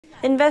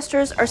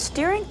Investors are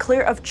steering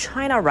clear of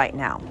China right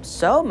now,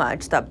 so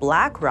much that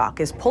Blackrock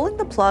is pulling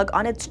the plug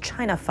on its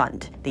China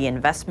fund. The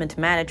investment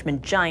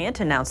management giant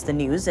announced the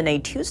news in a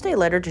Tuesday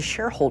letter to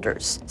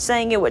shareholders,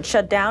 saying it would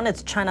shut down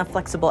its China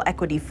Flexible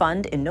Equity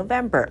Fund in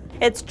November.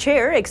 Its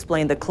chair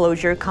explained the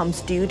closure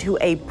comes due to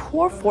a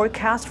poor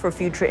forecast for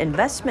future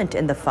investment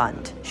in the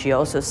fund. She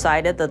also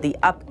cited that the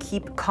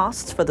upkeep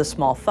costs for the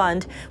small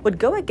fund would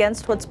go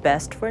against what's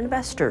best for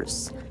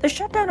investors. The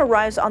shutdown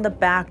arrives on the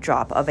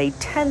backdrop of a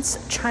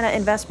tense China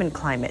investment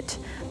climate.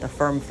 The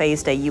firm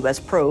faced a U.S.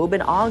 probe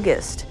in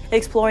August,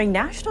 exploring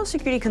national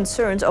security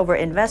concerns over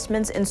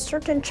investments in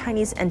certain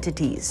Chinese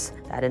entities.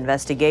 That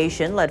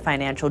investigation led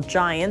financial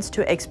giants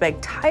to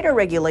expect tighter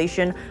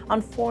regulation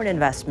on foreign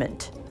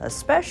investment,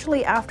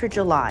 especially after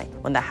July,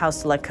 when the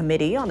House Select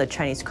Committee on the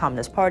Chinese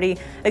Communist Party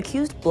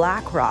accused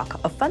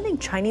BlackRock of funding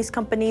Chinese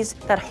companies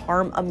that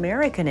harm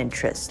American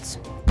interests.